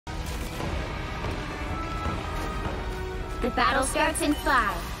The battle starts in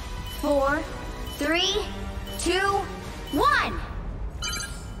 5, 4, 3, 2, 1!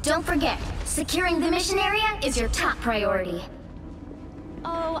 Don't forget, securing the mission area is your top priority.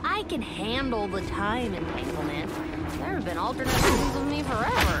 Oh, I can handle the time entanglement. There have been alternate versions of me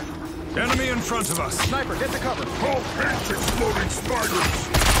forever. Enemy in front of us. Sniper, get the cover. All hands exploding spiders!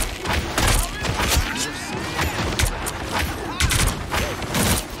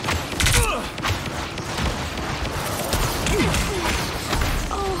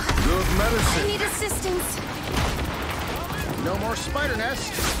 Good I medicine. need assistance. No more spider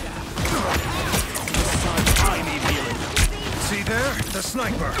nests. I need healing. See there? The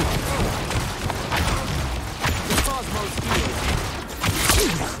sniper. The Cosmos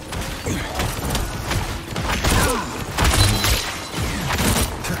heals.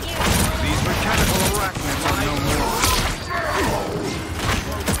 These mechanical arachnids are no more.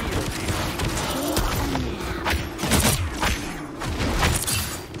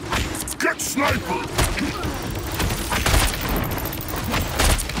 Get sniper!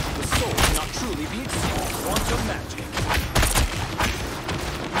 The soul cannot truly be exceeded. Quantum magic.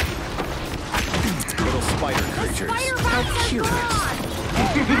 Little spider creatures. Spider How rats are cute. gone!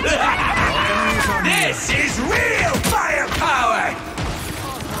 This is real firepower!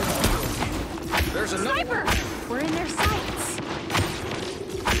 There's another. Sniper! We're in their sights.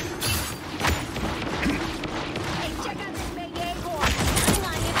 Hey, check out this big acorn. Hang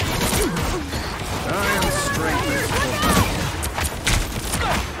on, you guys. I am strengthened.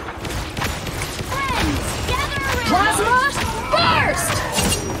 Friends, gather around! Plasma burst!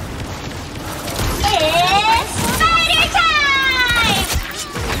 It's spider time!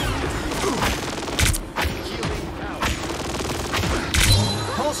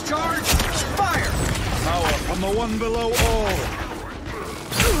 Pulse charge. Fire. Power from the one below all.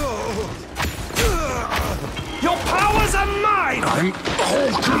 Your powers are mine! I'm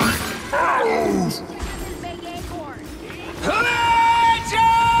hulking arrows! Big acorn. Legendary!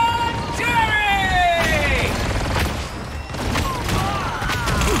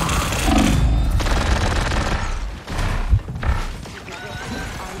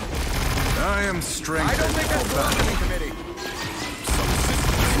 I am strengthened. I don't think that's the welcoming committee.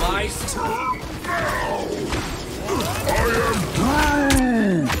 Sliced. I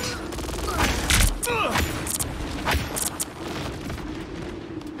am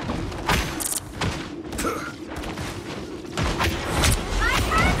Groot! My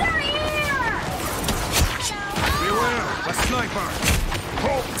friends are here! Beware, a sniper.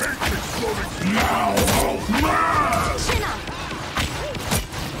 All hands exploding now! Hulk smash! Chin up!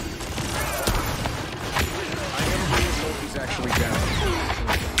 He's actually down.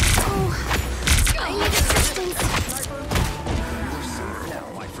 Oh, I need assistance. We're safe now,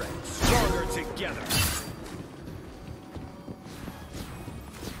 my friends. Stronger together.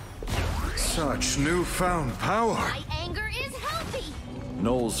 Such newfound power. My anger is healthy.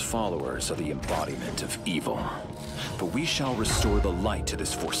 Null's followers are the embodiment of evil. But we shall restore the light to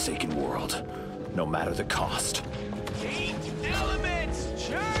this forsaken world, no matter the cost. Elements,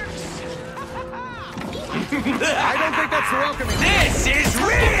 jerks! I don't think that's the welcoming. This is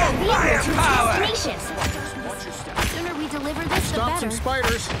real firepower! Watch your step. The sooner we deliver this, the Stop better. some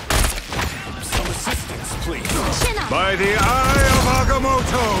spiders. Some assistance, please. Chin up! By the eye of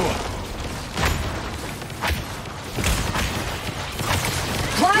Agamotto!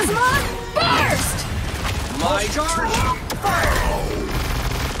 Plasma burst! My charge.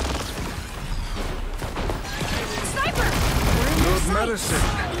 Sniper! We're in their Good sights. medicine.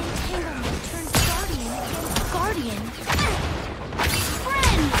 Entanglement turns guardian against guardian.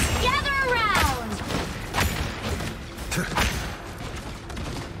 Friends, gather around!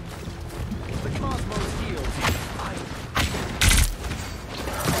 The Cosmos heals.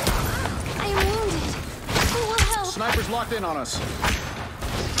 I am wounded. Who will help? Snipers locked in on us.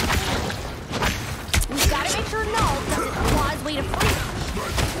 We've got to make sure Null doesn't claw his way to freedom.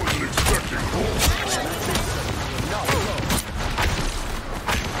 Wasn't expecting Hulk.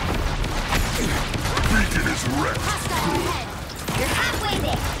 Beacon is wrecked. Hostile ahead. You're halfway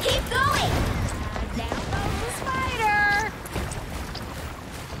there. Keep going. Down goes the spider.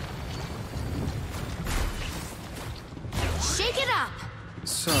 Shake it up.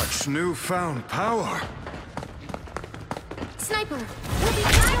 Such newfound power. Sniper, we'll be my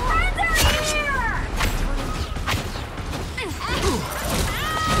friends are here!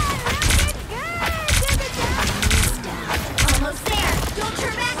 Almost there! Don't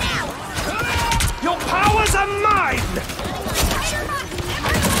turn back now! Your powers are mine!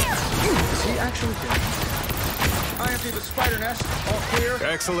 Is he actually dead? I empty the spider nest. All clear.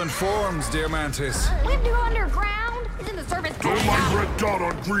 Excellent forms, dear Mantis. We have to go underground? Isn't the service Don't bad mind enough? red dot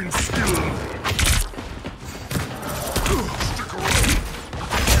on green skin. Stick around.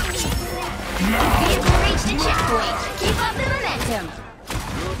 Vehicle reached a checkpoint. Keep up the momentum.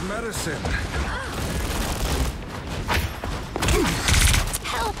 Good medicine.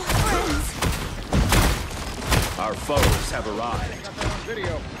 Help, friends. Our foes have arrived.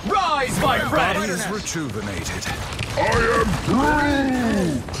 Rise, my Body friend! is rejuvenated. I am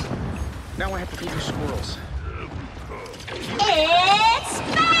Groot! Now I have to feed these squirrels. It's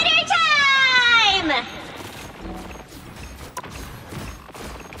spider time!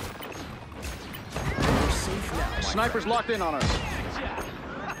 Snipers locked in on us.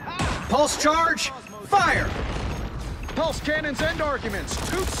 Pulse charge, fire! Pulse cannons end arguments.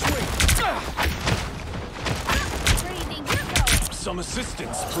 Toot sweet. Some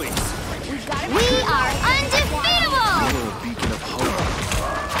assistance, please. We are undefeatable! You're a beacon of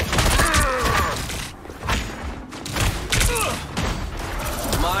hope.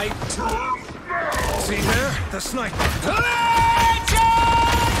 My turn. See there? The sniper.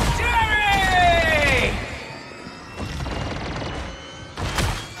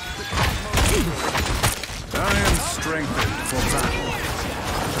 I am strengthened for battle.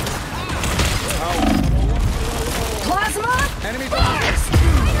 Plasma! Enemy Force!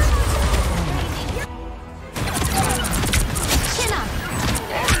 Chin up!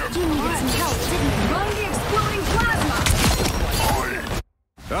 You needed some help, didn't you? Run the exploding plasma!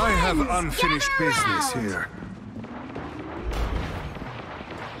 I have unfinished business here.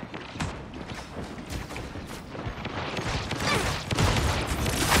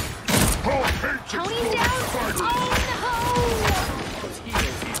 Tony's down! Oh no!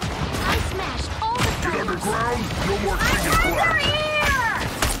 I smashed all the Get fighters! underground, no more king in Over black. here!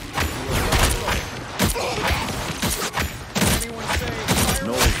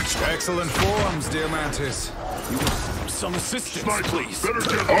 No, Excellent forms, dear Mantis. some assistance, Sniper, please. better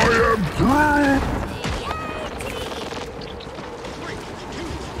get. I am Groot!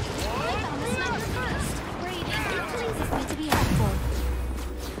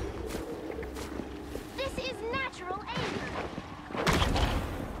 This is natural anger.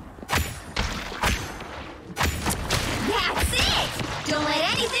 That's it! Don't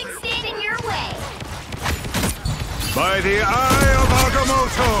let anything stand in your way. By the eye of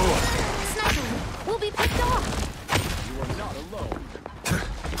Agamotto! Sniper, we'll be picked off.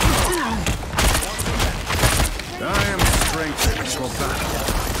 I am strengthened for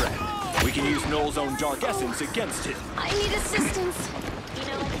battle. We can use Null's own dark essence against it. I need assistance.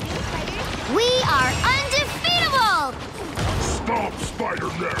 We are undefeatable! Stop, spider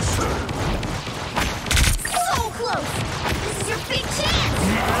nest! So close! This is your big chance!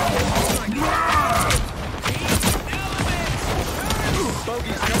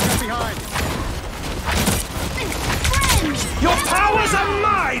 bogeys coming up behind. Friends! Your powers are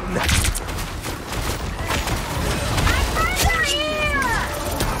mine!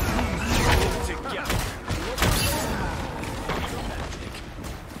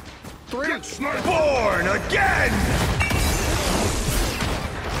 We're here! Get sniped! Born again!